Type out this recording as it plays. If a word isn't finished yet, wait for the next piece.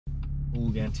All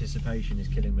the anticipation is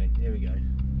killing me. Here we go.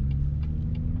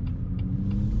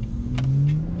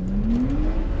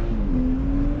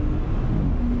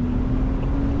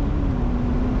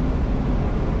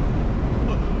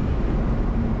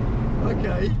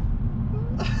 Okay.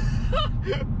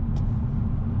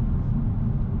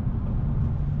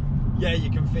 Yeah, you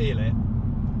can feel it.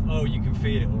 Oh, you can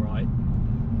feel it, all right.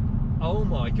 Oh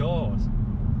my God.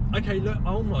 Okay, look,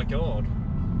 oh my God.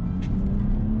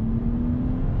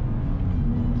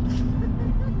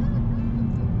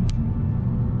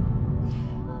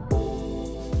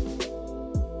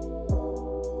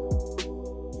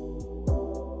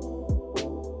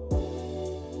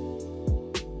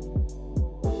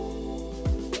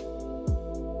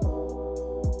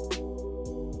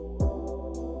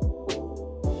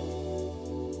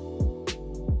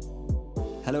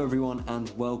 Hello everyone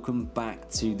and welcome back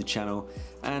to the channel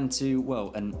and to,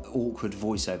 well, an awkward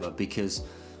voiceover because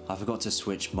I forgot to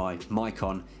switch my mic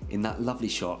on in that lovely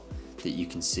shot that you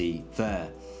can see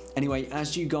there. Anyway,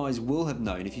 as you guys will have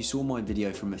known if you saw my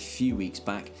video from a few weeks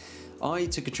back, I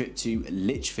took a trip to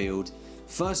Litchfield,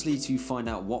 firstly to find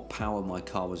out what power my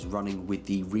car was running with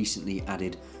the recently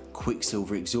added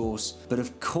Quicksilver exhaust, but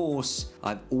of course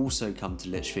I've also come to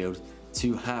Litchfield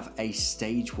to have a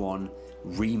stage 1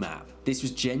 remap. This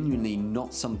was genuinely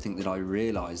not something that I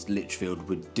realised Litchfield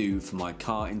would do for my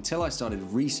car until I started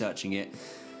researching it,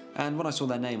 and when I saw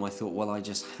their name I thought, well, I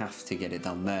just have to get it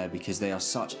done there because they are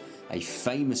such a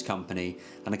famous company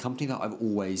and a company that I've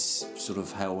always sort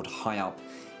of held high up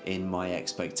in my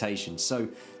expectations. So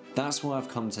that's why I've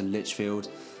come to Litchfield,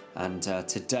 and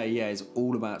today, yeah, is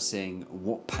all about seeing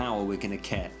what power we're going to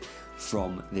get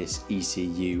from this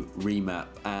ECU remap.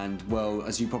 And well,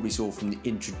 as you probably saw from the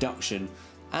introduction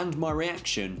and my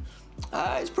reaction,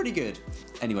 it's pretty good.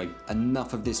 Anyway,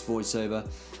 enough of this voiceover,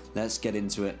 let's get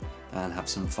into it and have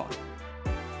some fun.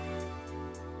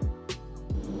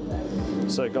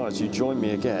 So guys, you join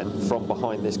me again from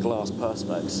behind this glass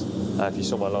perspex. If you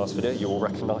saw my last video, you will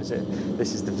recognise it.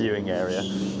 This is the viewing area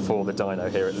for the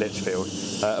dyno here at Litchfield.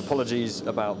 Apologies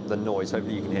about the noise,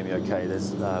 hopefully you can hear me okay.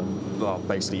 There's, well,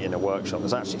 basically in a workshop,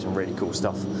 there's actually some really cool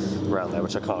stuff around there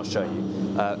which I can't show you.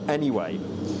 Anyway,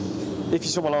 if you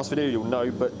saw my last video you'll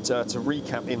know, but to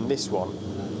recap in this one,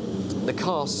 the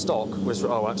car stock was,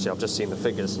 oh actually I've just seen the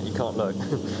figures, you can't look.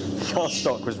 The car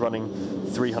stock was running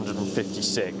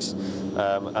 356,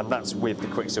 and that's with the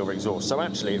Quicksilver exhaust. So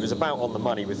actually it was about on the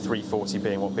money with 340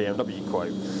 being what BMW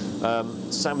quote.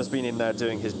 Sam has been in there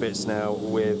doing his bits now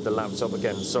with the laptop.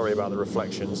 Again, sorry about the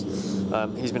reflections.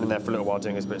 He's been in there for a little while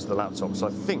doing his bits with the laptop, so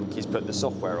I think he's put the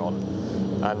software on,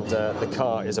 and the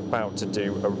car is about to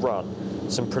do a run.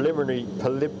 Some preliminary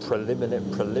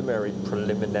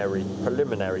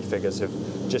figures have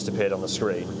just appeared on the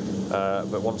screen,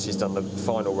 but once he's done the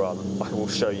final run, I will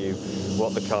show you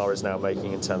what the car is now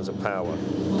making in terms of power.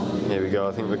 Here we go,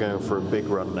 I think we're going for a big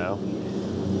run now,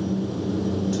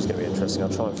 which is going to be interesting. I'll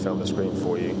try and film the screen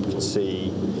for you. You can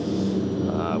see,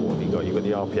 what have you got? You've got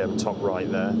the RPM top right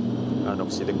there, and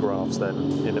obviously the graphs then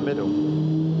in the middle.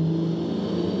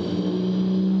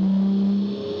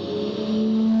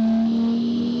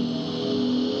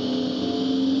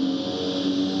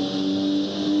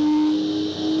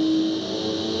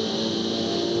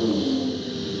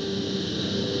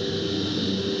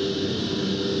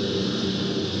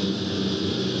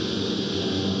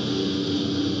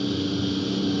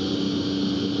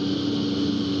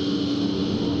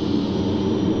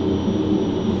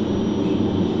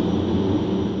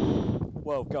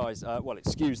 Well guys, well,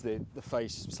 excuse the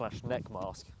face / neck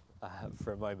mask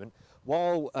for a moment.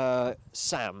 While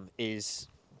Sam is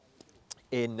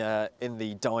in the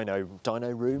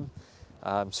dyno room,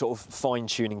 sort of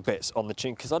fine-tuning bits on the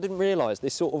tune, because I didn't realise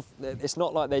this sort of, it's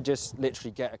not like they just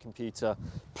literally get a computer,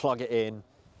 plug it in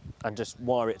and just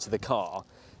wire it to the car.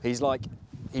 He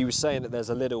was saying that there's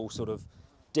a little sort of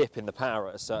dip in the power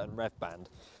at a certain rev band.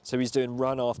 So he's doing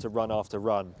run after run after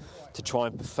run to try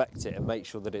and perfect it and make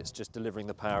sure that it's just delivering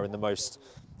the power in the most,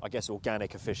 I guess,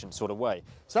 organic, efficient sort of way.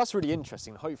 So that's really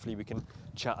interesting. Hopefully we can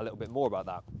chat a little bit more about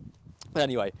that. But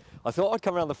anyway, I thought I'd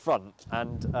come around the front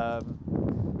and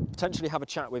potentially have a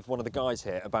chat with one of the guys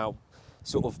here about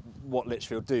sort of what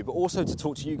Litchfield do, but also to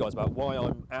talk to you guys about why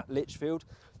I'm at Litchfield.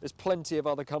 There's plenty of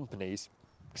other companies,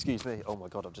 excuse me, oh my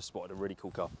God, I've just spotted a really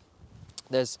cool car.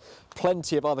 There's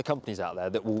plenty of other companies out there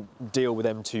that will deal with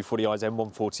M240i's,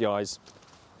 M140i's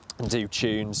and do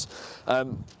tunes.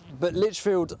 But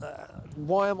Litchfield,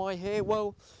 why am I here?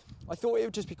 Well, I thought it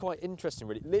would just be quite interesting,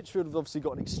 really. Litchfield have obviously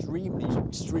got an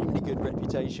extremely good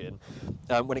reputation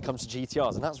when it comes to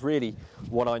GTRs, and that's really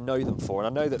what I know them for.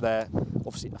 And I know that they're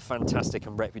obviously a fantastic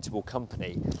and reputable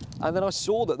company. And then I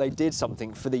saw that they did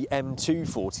something for the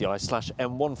M240i /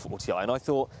 M140i, and I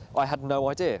thought, I had no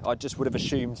idea. I just would have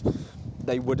assumed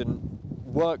they wouldn't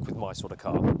work with my sort of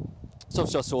car. So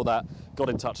obviously I saw that, got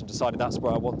in touch and decided that's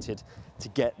where I wanted to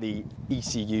get the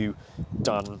ECU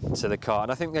done to the car.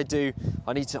 And I think they do,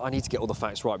 I need to get all the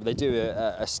facts right, but they do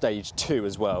a stage 2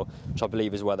 as well, which I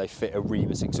believe is where they fit a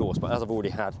Remus exhaust. But as I've already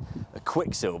had a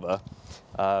Quicksilver,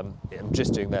 I'm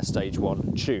just doing their stage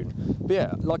 1 tune. But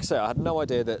yeah, like I say, I had no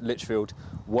idea that Litchfield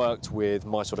worked with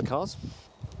my sort of cars.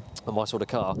 And my sort of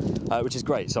car, which is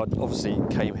great. So I obviously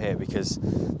came here because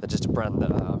they're just a brand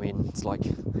that, I mean, it's like,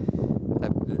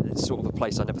 it's sort of a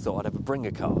place I never thought I'd ever bring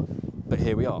a car, but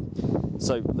here we are.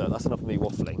 So no, that's enough of me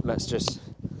waffling. Let's just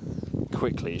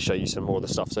quickly show you some more of the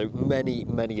stuff. So many a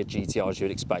GTRs you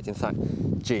would expect. In fact,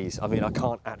 geez, I mean, I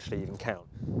can't actually even count.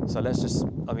 So let's just,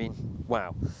 I mean,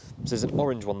 wow. So there's an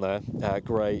orange one there,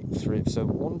 grey, 3, so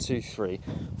 1, 2, 3,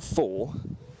 4,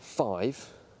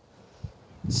 5,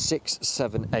 6,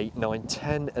 7, 8, 9,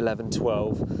 10, 11,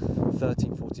 12,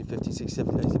 13, 14, 15, 16,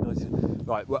 17, 18, 19.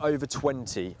 Right, we're over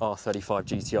 20 R35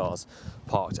 GTRs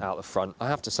parked out the front. I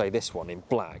have to say this one in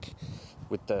black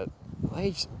with the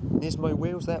Nismo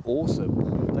wheels, they're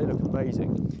awesome. They look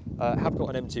amazing. Have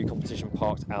got an M2 competition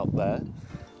parked out there.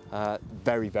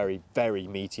 Very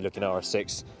meaty looking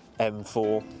RS6,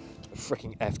 M4,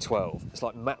 freaking F12. It's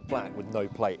like matte black with no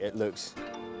plate. It looks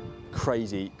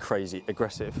crazy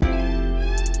aggressive.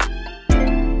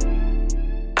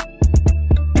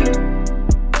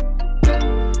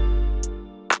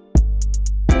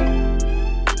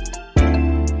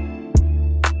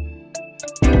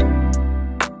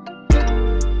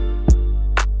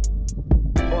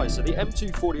 So the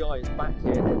M240i is back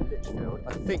here in Litchfield.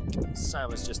 I think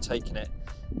Sam has just taken it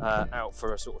out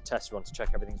for a sort of test run to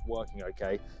check everything's working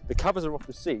okay. The covers are off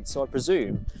the seat, so I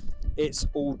presume it's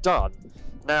all done.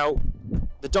 Now,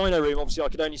 the dyno room, obviously I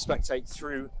could only spectate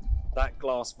through that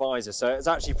glass visor, so it's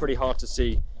actually pretty hard to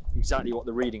see exactly what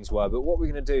the readings were. But what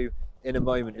we're going to do in a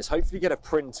moment is hopefully get a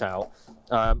printout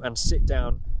and sit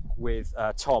down with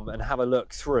Tom and have a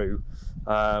look through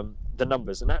the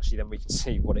numbers, and actually then we can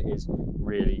see what it is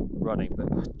really running. But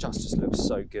it just looks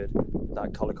so good,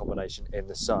 that colour combination in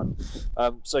the sun.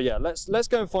 So yeah, let's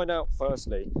go and find out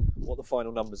firstly what the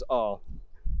final numbers are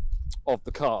of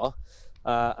the car,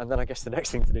 and then I guess the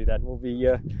next thing to do then will be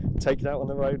take it out on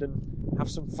the road and have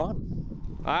some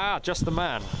fun. Ah, just the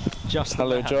man. Just the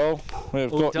man. Hello, Joel. We've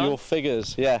got your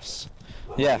figures. Yes.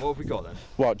 Yeah. What have we got then?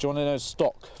 What, do you want to know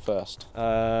stock first?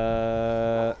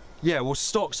 Yeah, well,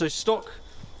 stock. So stock.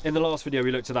 In the last video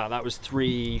we looked at that was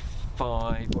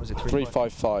 355. What was it?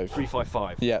 355.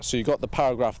 355. Yeah, so you got the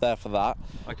paragraph there for that.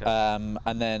 Okay.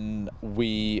 And then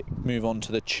we move on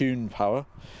to the tune power,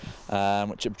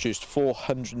 which it produced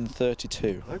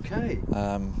 432. Okay.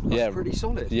 That's pretty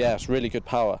solid. Yeah, it's really good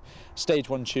power. Stage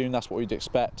 1 tune, that's what we'd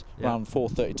expect. Yeah. Around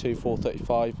 432,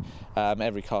 435.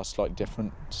 Every car's slightly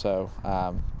different, so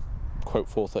quote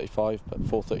 435, but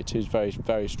 432 is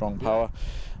very strong power.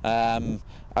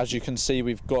 As you can see,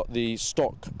 we've got the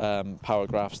stock power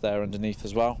graphs there underneath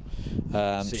as well.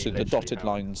 So the dotted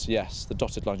lines, yes, the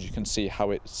dotted lines, you can see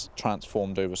how it's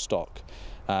transformed over stock.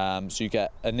 So you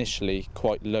get initially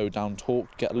quite low down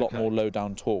torque, get a lot more low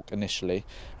down torque initially,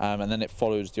 and then it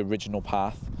follows the original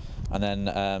path, and then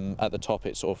at the top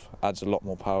it sort of adds a lot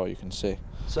more power, you can see.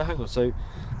 So hang on, so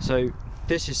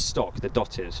this is stock, the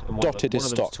dotted, and one of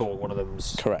them's torque, one of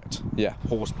them's correct, yeah,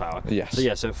 horsepower. Yes. So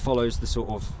yeah, so it follows the sort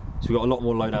of, so we've got a lot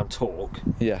more low down torque.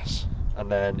 Yes. And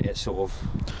then it sort of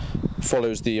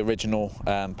follows the original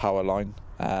power line,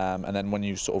 and then when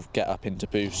you sort of get up into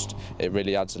boost, it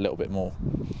really adds a little bit more.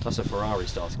 That's a Ferrari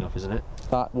starting up, isn't it?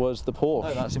 That was the Porsche.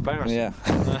 Oh, that's embarrassing. Yeah,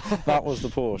 that was the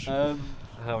Porsche.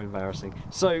 How embarrassing.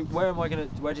 So where do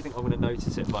you think I'm going to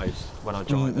notice it most when I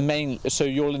drive it? So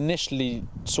you'll initially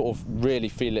sort of really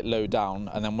feel it low down,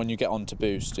 and then when you get onto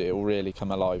boost, it will really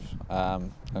come alive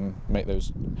and make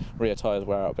those rear tyres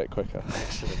wear out a bit quicker.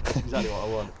 Excellent. That's exactly what I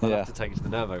want. I'll have to take it to the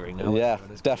Nürburgring now. Yeah,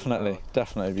 definitely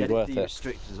be worth it.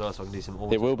 De-restricted as well, so I can do some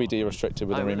auto. It will be de-restricted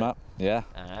with the remap. Yeah.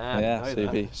 So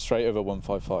you'll be straight over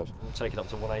 155. We'll take it up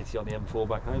to 180 on the M4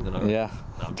 back home then. Yeah,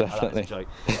 no, definitely. That's a joke.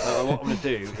 What I'm going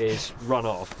to do is run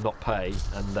off, not pay,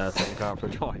 and take the car out for a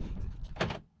drive.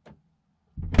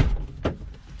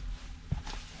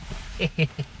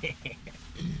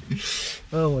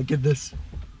 Oh my goodness.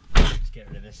 Let's get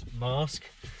rid of this mask.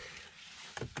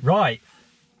 Right.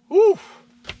 Ooh.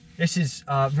 This is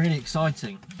really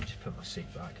exciting. Just put my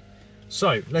seat back.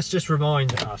 So let's just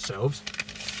remind ourselves.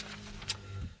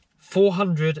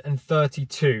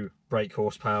 432 brake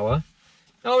horsepower.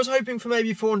 Now, I was hoping for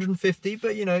maybe 450,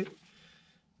 but you know,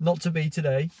 not to be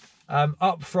today,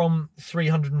 up from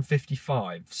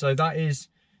 355. So that is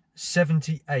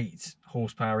 78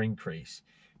 horsepower increase,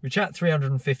 which at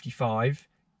 355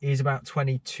 is about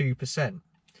 22%.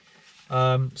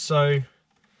 So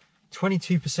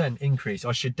 22% increase,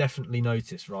 I should definitely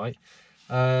notice, right?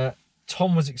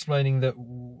 Tom was explaining that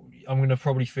I'm going to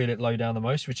probably feel it low down the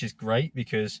most, which is great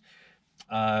because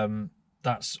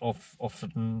that's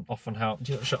often how. I'm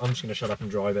just going to shut up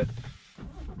and drive it.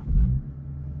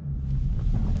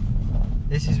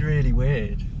 This is really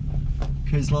weird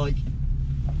because like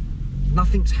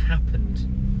nothing's happened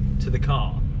to the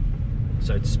car,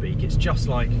 so to speak. It's just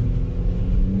like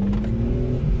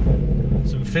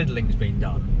some fiddling's been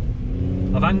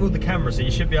done. I've angled the camera so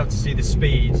you should be able to see the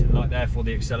speed and like therefore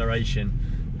the acceleration.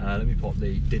 Let me pop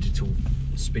the digital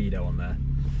speedo on there,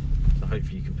 so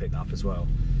hopefully you can pick that up as well.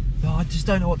 But I just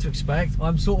don't know what to expect.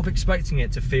 I'm sort of expecting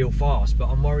it to feel fast, but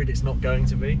I'm worried it's not going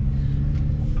to be.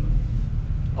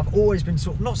 I've always been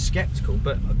sort of not skeptical,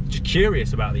 but just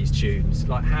curious about these tunes,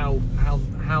 like how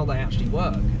they actually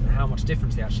work and how much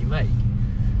difference they actually make.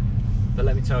 But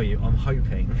let me tell you, I'm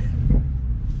hoping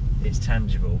it's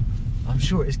tangible. I'm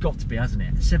sure it's got to be, hasn't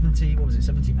it? 70, what was it,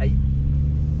 78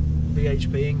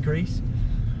 bhp increase.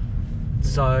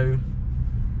 So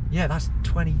yeah, that's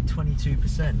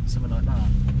 22%, something like that.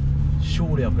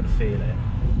 Surely I've got to feel it.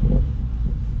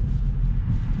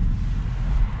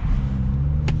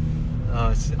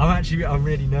 I'm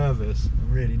really nervous.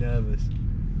 I'm really nervous.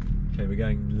 Okay, we're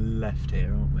going left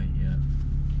here, aren't we? Yeah.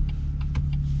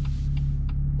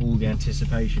 All the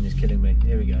anticipation is killing me.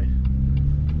 Here we go.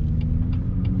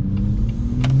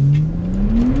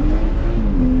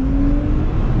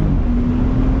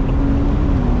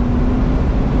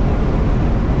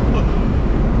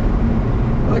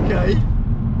 Okay.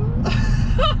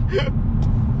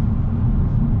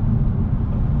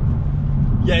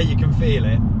 Yeah, you can feel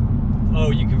it. Oh,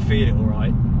 you can feel it, all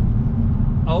right.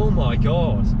 Oh my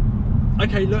god.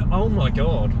 Okay, look. Oh my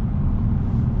god.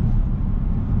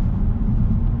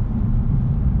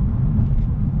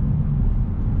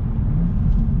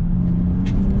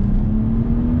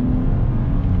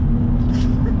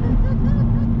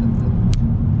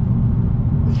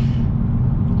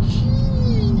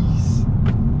 Jeez.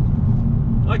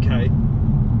 Okay.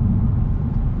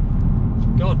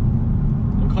 God.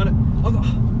 I'm kind of.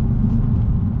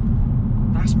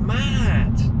 That's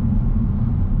mad.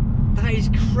 That is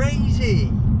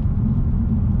crazy.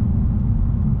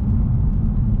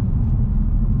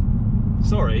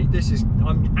 Sorry,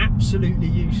 I'm absolutely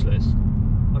useless.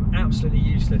 I'm absolutely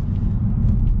useless.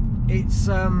 It's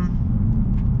I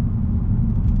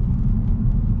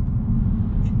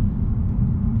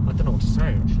don't know what to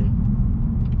say actually.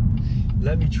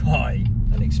 Let me try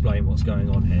and explain what's going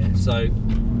on here. So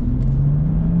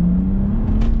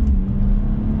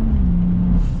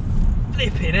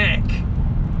flipping heck.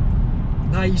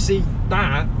 Now you see,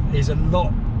 that is a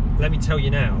lot. Let me tell you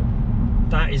now,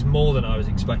 that is more than I was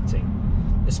expecting.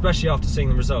 Especially after seeing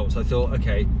the results, I thought,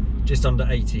 okay, just under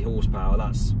 80 horsepower,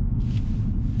 that's...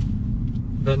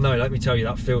 But no, let me tell you,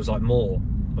 that feels like more.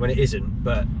 I mean, it isn't,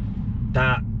 but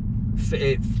that...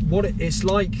 It's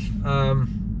like...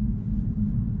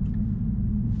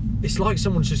 it's like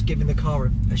someone's just giving the car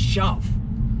a shove.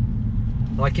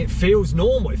 Like, it feels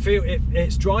normal.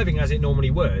 It's driving as it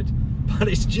normally would, but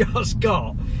it's just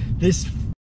got this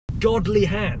godly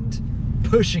hand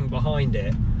pushing behind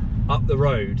it up the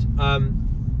road.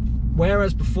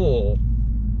 Whereas before,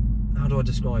 how do I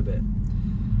describe it?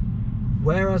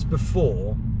 Whereas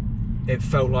before, it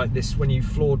felt like this when you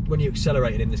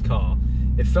accelerated in this car,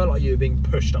 it felt like you were being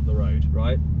pushed up the road,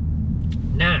 right?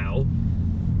 Now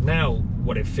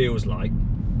what it feels like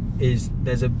is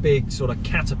there's a big sort of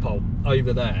catapult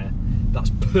over there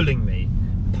that's pulling me.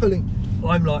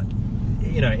 I'm like,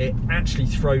 you know, it actually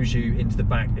throws you into the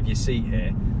back of your seat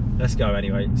here. Let's go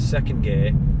anyway. Second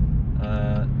gear.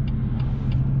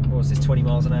 What was this, 20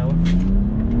 miles an hour?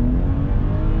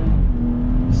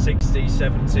 60,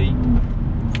 70.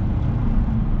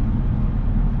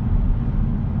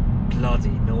 Bloody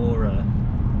Nora.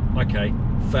 Okay,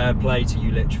 fair play to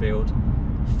you, Litchfield.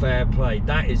 Fair play.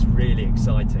 That is really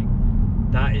exciting.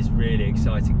 That is really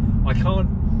exciting. I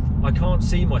can't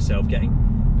see myself getting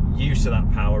used to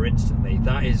that power instantly.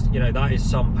 That is, you know, that is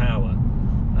some power.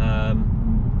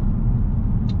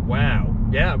 Wow.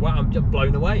 Yeah, well, I'm just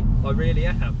blown away. I really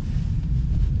am.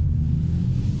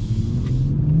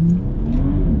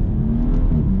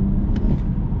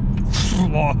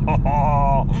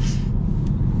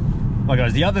 Right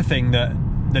guys, the other thing that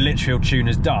the Litchfield tune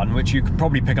has done, which you can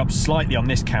probably pick up slightly on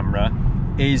this camera,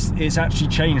 is it's actually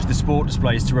changed the sport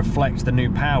displays to reflect the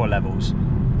new power levels.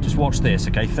 Just watch this,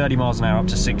 okay? 30 miles an hour up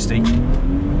to 60.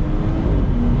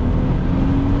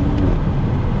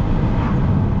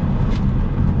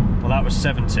 Well, that was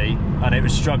 70, and it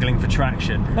was struggling for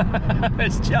traction.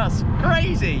 It's just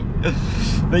crazy.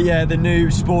 But yeah, the new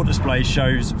sport display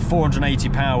shows 480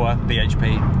 power bhp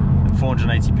and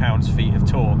 480 pounds-feet of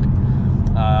torque,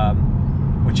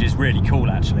 which is really cool,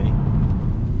 actually.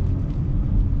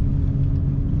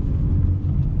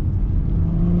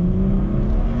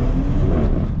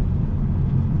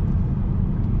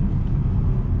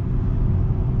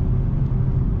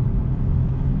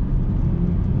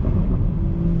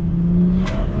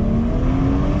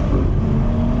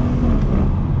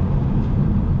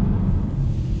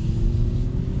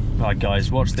 Right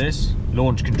guys, watch this.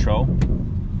 Launch control.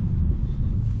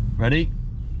 Ready?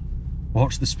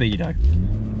 Watch the speedo.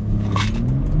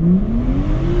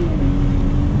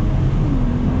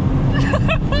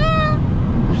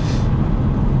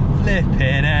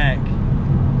 Flipping heck.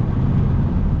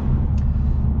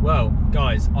 Well,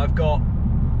 guys, I've got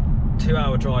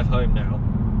 2-hour drive home now.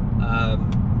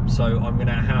 So I'm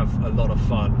gonna have a lot of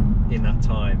fun in that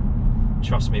time.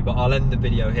 Trust me, but I'll end the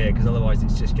video here because otherwise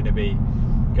it's just gonna be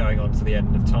going on to the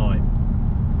end of time.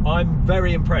 I'm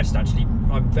very impressed, actually.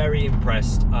 I'm very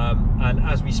impressed, and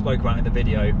as we spoke about in the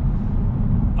video,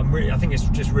 I think it's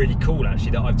just really cool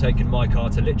actually that I've taken my car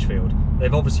to Litchfield.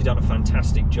 They've obviously done a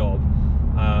fantastic job,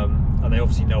 and they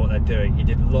obviously know what they're doing. He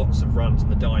did lots of runs on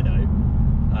the dyno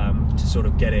to sort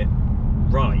of get it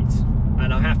right,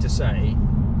 and I have to say,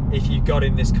 if you got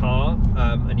in this car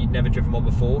and you'd never driven one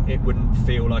before, it wouldn't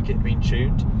feel like it'd been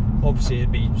tuned. Obviously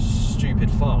it'd be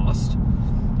stupid fast,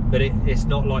 but it's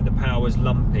not like the power's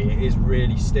lumpy. It is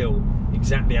really still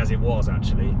exactly as it was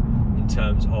actually in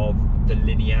terms of the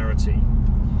linearity.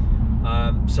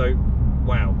 So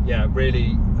wow, yeah,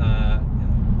 really I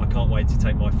can't wait to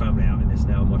take my family out in this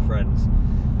now, and my friends.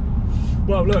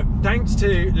 Well look, thanks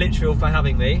to Litchfield for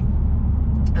having me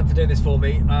and for doing this for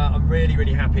me. I'm really,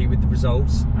 really happy with the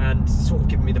results, and sort of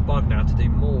giving me the bug now to do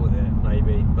more with it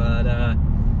maybe. But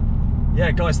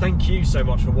yeah guys, thank you so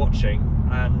much for watching,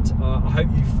 and I hope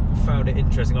you've found it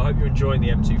interesting. I hope you're enjoying the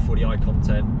M240i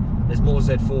content. There's more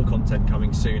Z4 content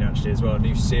coming soon actually as well, a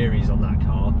new series on that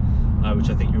car, which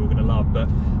I think you're all going to love. But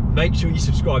make sure you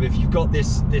subscribe if you've got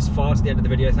this far to the end of the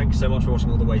video. Thank you so much for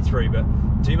watching all the way through, but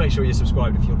do make sure you're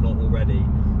subscribed if you're not already.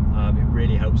 It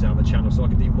really helps out the channel so I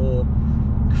can do more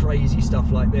crazy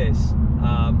stuff like this.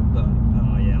 But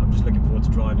yeah, I'm just looking forward to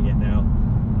driving it now,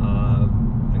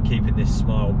 and keeping this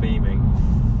smile beaming.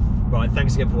 Right,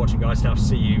 thanks again for watching guys, and I'll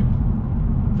see you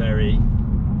very,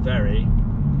 very,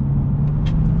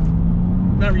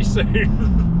 very soon.